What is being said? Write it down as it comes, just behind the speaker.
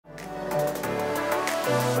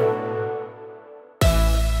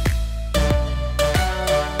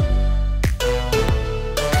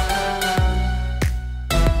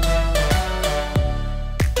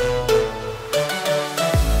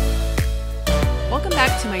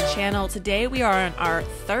Today we are on our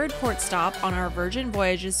third port stop on our Virgin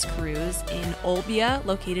Voyages cruise in Olbia,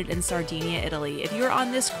 located in Sardinia, Italy. If you're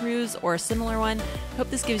on this cruise or a similar one, I hope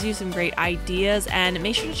this gives you some great ideas, and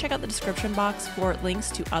make sure to check out the description box for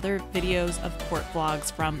links to other videos of port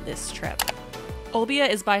vlogs from this trip. Olbia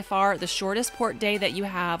is by far the shortest port day that you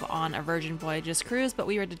have on a Virgin Voyages cruise, but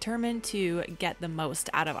we were determined to get the most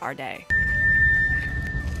out of our day.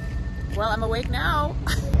 Well, I'm awake now.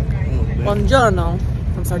 Buongiorno.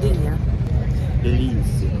 From Sardinia.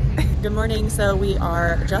 Good morning. So we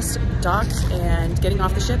are just docked and getting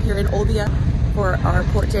off the ship here in Olbia for our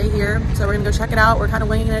port day here. So we're gonna go check it out. We're kind of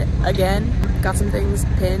winging it again. Got some things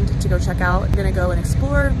pinned to go check out. We're gonna go and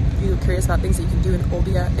explore. If you're curious about things that you can do in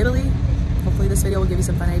Olbia, Italy, hopefully this video will give you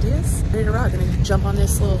some fun ideas. Ready to rock. Gonna jump on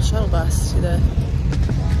this little shuttle bus to the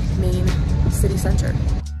main city center.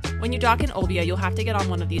 When you dock in Olbia, you'll have to get on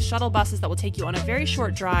one of these shuttle buses that will take you on a very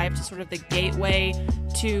short drive to sort of the gateway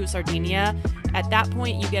to Sardinia. At that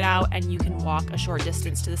point, you get out and you can walk a short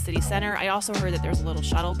distance to the city center. I also heard that there's a little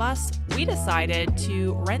shuttle bus. We decided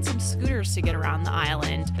to rent some scooters to get around the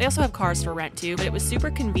island. They also have cars for rent too, but it was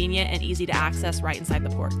super convenient and easy to access right inside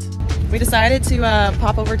the port. We decided to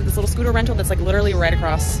pop over to this little scooter rental that's like literally right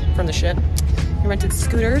across from the ship. We rented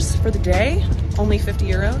scooters for the day, only 50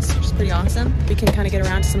 euros, which is pretty awesome. We can kind of get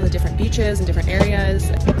around to some of the different beaches and different areas.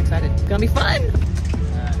 I'm excited. It's gonna be fun.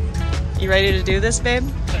 You ready to do this, babe?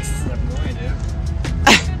 Yes, I'm going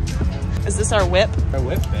to. Is this our whip? Our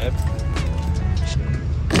whip, babe.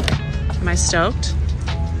 Am I stoked?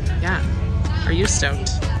 Yeah. Are you stoked?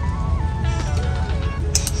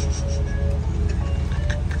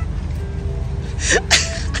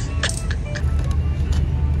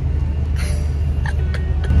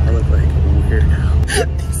 I look like a weird now.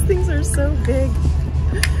 These things are so big.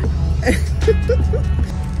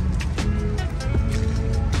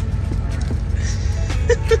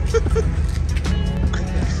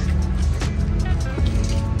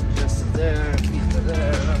 Just there, pizza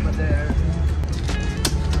there, mama there.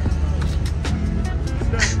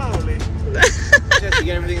 Holy. Just to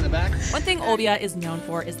get everything in the back. One thing Olbia is known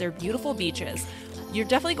for is their beautiful beaches. You're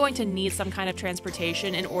definitely going to need some kind of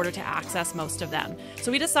transportation in order to access most of them. So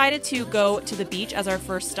we decided to go to the beach as our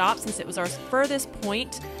first stop since it was our furthest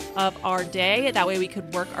point of our day. That way we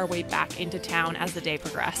could work our way back into town as the day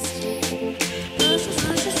progressed.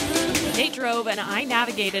 Nate drove and I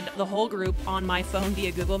navigated the whole group on my phone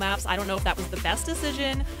via Google Maps. I don't know if that was the best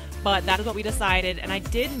decision, but that is what we decided, and I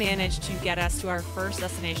did manage to get us to our first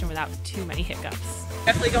destination without too many hiccups.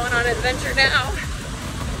 Definitely going on an adventure now.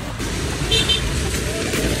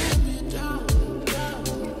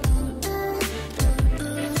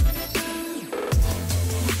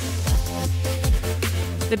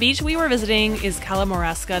 The beach we were visiting is Cala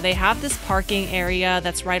Moresca. They have this parking area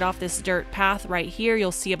that's right off this dirt path right here.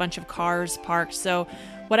 You'll see a bunch of cars parked. So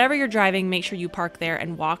whatever you're driving, make sure you park there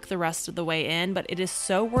and walk the rest of the way in. But it is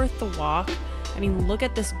so worth the walk. I mean, look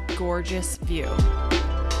at this gorgeous view.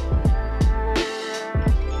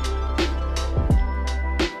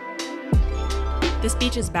 This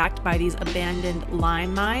beach is backed by these abandoned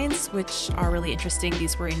lime mines, which are really interesting.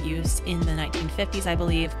 These were in use in the 1950s, I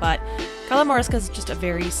believe, but Cala Moresca is just a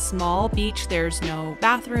very small beach. There's no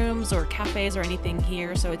bathrooms or cafes or anything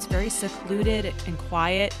here, so it's very secluded and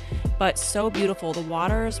quiet, but so beautiful. The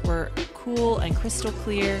waters were cool and crystal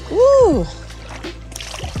clear. Ooh!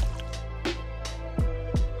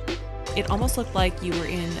 It almost looked like you were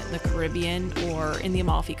in the Caribbean or in the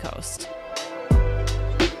Amalfi Coast.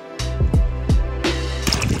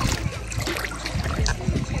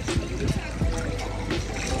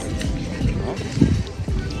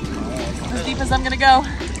 As deep as I'm gonna go.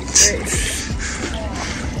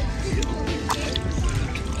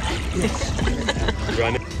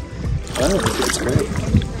 Oh, it's great.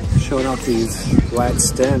 Showing off these white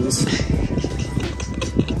stems.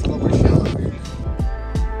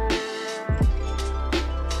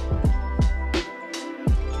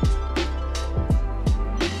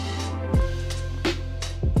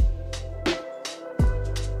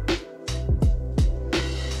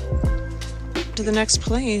 To the next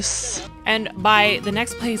place. And by the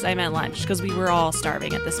next place, I meant lunch, because we were all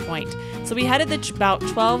starving at this point. So we headed about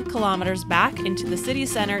 12 kilometers back into the city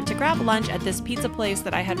center to grab lunch at this pizza place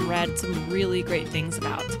that I had read some really great things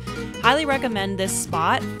about. Highly recommend this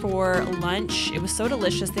spot for lunch. It was so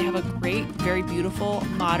delicious. They have a great, very beautiful,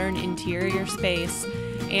 modern interior space.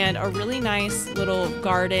 and a really nice little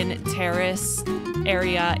garden terrace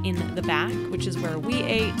area in the back, which is where we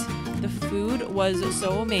ate. The food was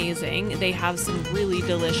so amazing. They have some really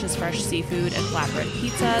delicious fresh seafood and flatbread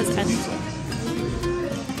pizzas, and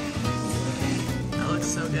that looks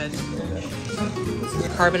so good.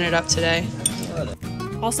 Carbon it up today.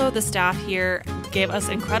 Also, the staff here gave us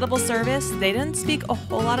incredible service. They didn't speak a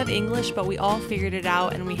whole lot of English, but we all figured it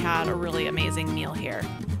out and we had a really amazing meal here.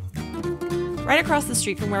 Right across the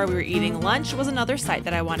street from where we were eating lunch was another site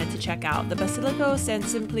that I wanted to check out, the Basilico San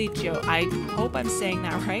Simplicio. I hope I'm saying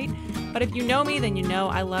that right, but if you know me, then you know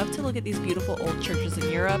I love to look at these beautiful old churches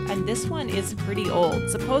in Europe, and this one is pretty old.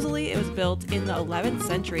 Supposedly it was built in the 11th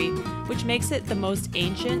century, which makes it the most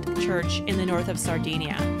ancient church in the north of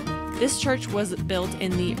Sardinia. This church was built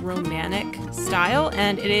in the Romantic style,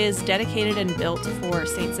 and it is dedicated and built for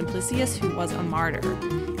Saint Simplicius, who was a martyr.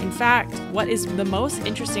 In fact, what is the most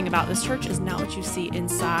interesting about this church is not what you see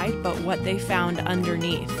inside, but what they found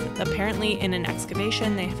underneath. Apparently, in an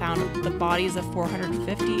excavation, they found the bodies of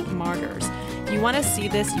 450 martyrs. If you want to see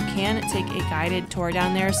this, you can take a guided tour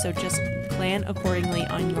down there, so just plan accordingly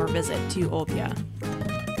on your visit to Olbia.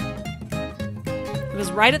 It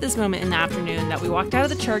was right at this moment in the afternoon that we walked out of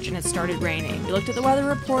the church and it started raining. We looked at the weather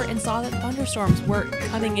report and saw that thunderstorms were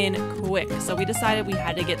coming in quick, so we decided we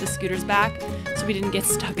had to get the scooters back so we didn't get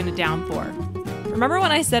stuck in a downpour. Remember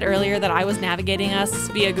when I said earlier that I was navigating us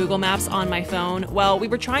via Google Maps on my phone? Well, we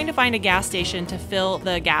were trying to find a gas station to fill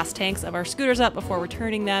the gas tanks of our scooters up before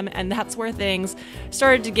returning them, and that's where things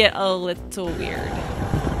started to get a little weird.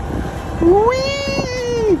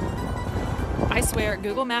 Whee! I swear,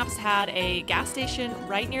 Google Maps had a gas station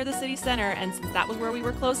right near the city center, and since that was where we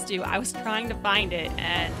were close to, I was trying to find it,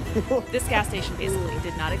 and this gas station basically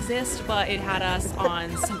did not exist, but it had us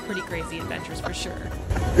on some pretty crazy adventures for sure.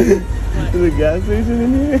 There's a gas station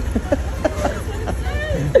in here?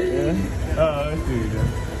 Yeah. Oh, I see.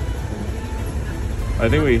 I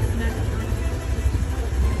think we...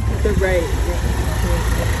 The right.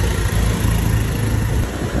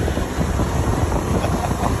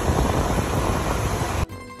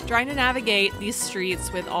 Trying to navigate these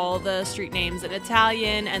streets with all the street names in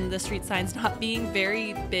Italian and the street signs not being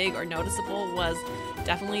very big or noticeable was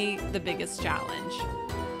definitely the biggest challenge.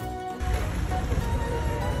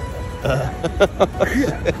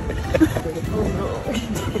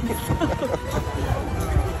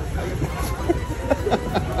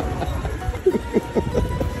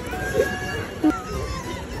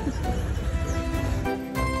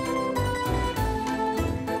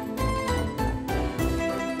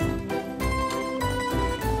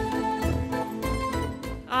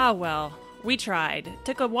 Ah, well, we tried.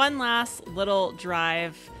 Took one last little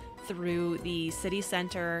drive through the city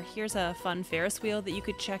center. Here's a fun Ferris wheel that you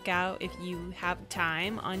could check out if you have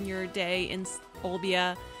time on your day in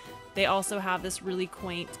Olbia. They also have this really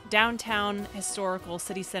quaint downtown historical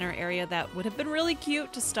city center area that would have been really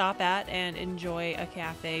cute to stop at and enjoy a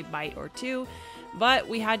cafe bite or two, but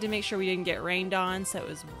we had to make sure we didn't get rained on, so it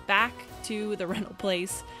was back to the rental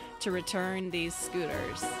place to return these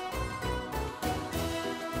scooters.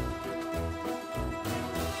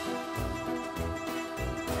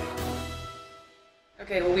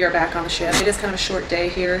 Okay, well, we are back on the ship. It is kind of a short day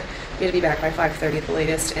here. We had to be back by 5:30 at the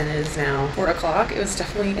latest, and it is now 4 o'clock. It was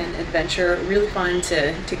definitely an adventure. Really fun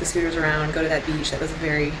to take the scooters around, go to that beach that was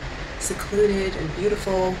very secluded and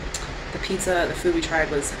beautiful. The pizza, the food we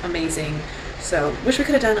tried was amazing. So, wish we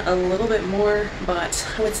could have done a little bit more, but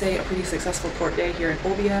I would say a pretty successful port day here in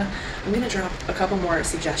Olbia. I'm going to drop a couple more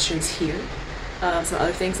suggestions here. Some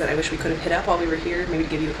other things that I wish we could have hit up while we were here, maybe to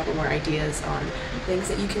give you a couple more ideas on things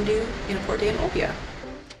that you can do in a port day in Olbia.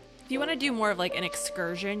 If you want to do more of like an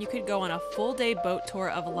excursion, you could go on a full day boat tour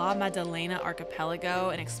of La Maddalena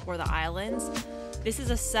archipelago and explore the islands. This is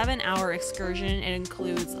a 7-hour excursion. It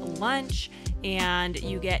includes lunch, and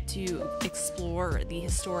you get to explore the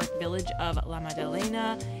historic village of La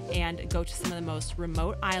Maddalena and go to some of the most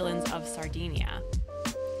remote islands of Sardinia.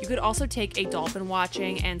 You could also take a dolphin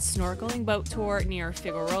watching and snorkeling boat tour near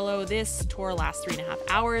Figueroa. This tour lasts 3.5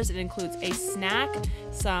 hours. It includes a snack,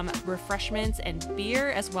 some refreshments and beer,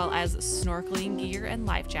 as well as snorkeling gear and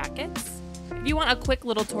life jackets. If you want a quick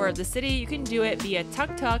little tour of the city, you can do it via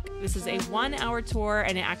Tuk Tuk. This is a 1-hour tour,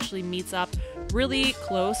 and it actually meets up really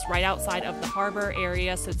close right outside of the harbor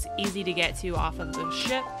area, so it's easy to get to off of the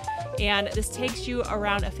ship. And this takes you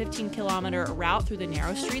around a 15-kilometer route through the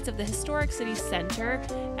narrow streets of the historic city center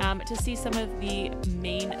to see some of the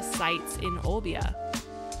main sites in Olbia.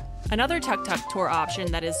 Another tuk-tuk tour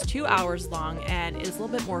option that is 2 hours long and is a little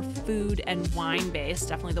bit more food and wine based,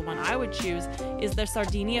 definitely the one I would choose, is the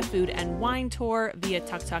Sardinia Food and Wine Tour via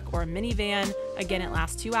tuk-tuk or minivan. Again, it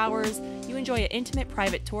lasts 2 hours. You enjoy an intimate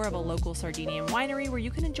private tour of a local Sardinian winery where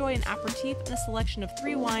you can enjoy an aperitif and a selection of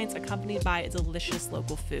 3 wines accompanied by delicious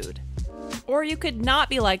local food. Or you could not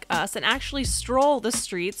be like us and actually stroll the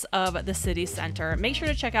streets of the city center. Make sure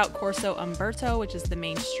to check out Corso Umberto, which is the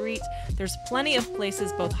main street. There's plenty of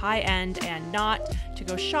places, both high-end and not, to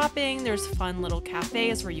go shopping. There's fun little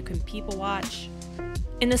cafes where you can people watch.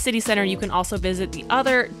 In the city center, you can also visit the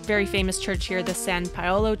other very famous church here, the San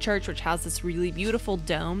Paolo Church, which has this really beautiful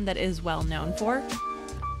dome that is well known for.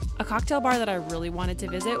 A cocktail bar that I really wanted to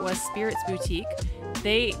visit was Spirits Boutique.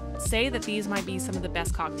 They say that these might be some of the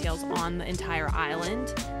best cocktails on the entire island.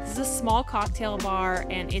 This is a small cocktail bar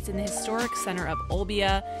and it's in the historic center of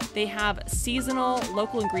Olbia. They have seasonal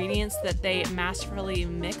local ingredients that they masterfully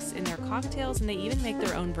mix in their cocktails, and they even make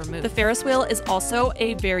their own vermouth. The Ferris wheel is also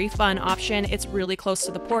a very fun option. It's really close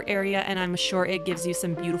to the port area and I'm sure it gives you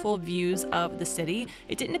some beautiful views of the city.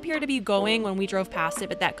 It didn't appear to be going when we drove past it,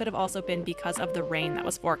 but that could have also been because of the rain that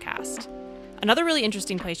was forecast. Another really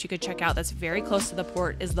interesting place you could check out that's very close to the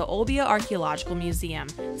port is the Olbia Archaeological Museum.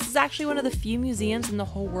 This is actually one of the few museums in the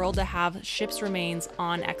whole world to have ships' remains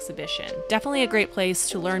on exhibition. Definitely a great place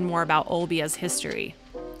to learn more about Olbia's history.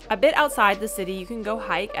 A bit outside the city, you can go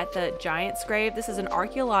hike at the Giant's Grave. This is an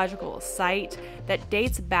archaeological site that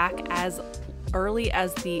dates back as early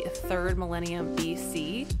as the 3rd millennium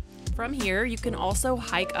BC. From here, you can also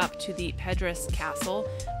hike up to the Pedras Castle,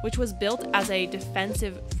 which was built as a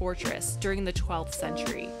defensive fortress during the 12th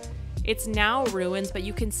century. It's now ruins, but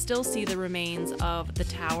you can still see the remains of the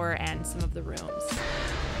tower and some of the rooms.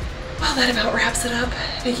 Well, that about wraps it up.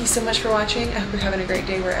 Thank you so much for watching. I hope you're having a great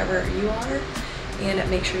day wherever you are. And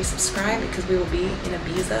make sure you subscribe because we will be in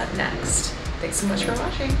Ibiza next. Thanks so much for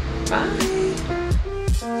watching.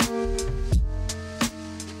 Bye!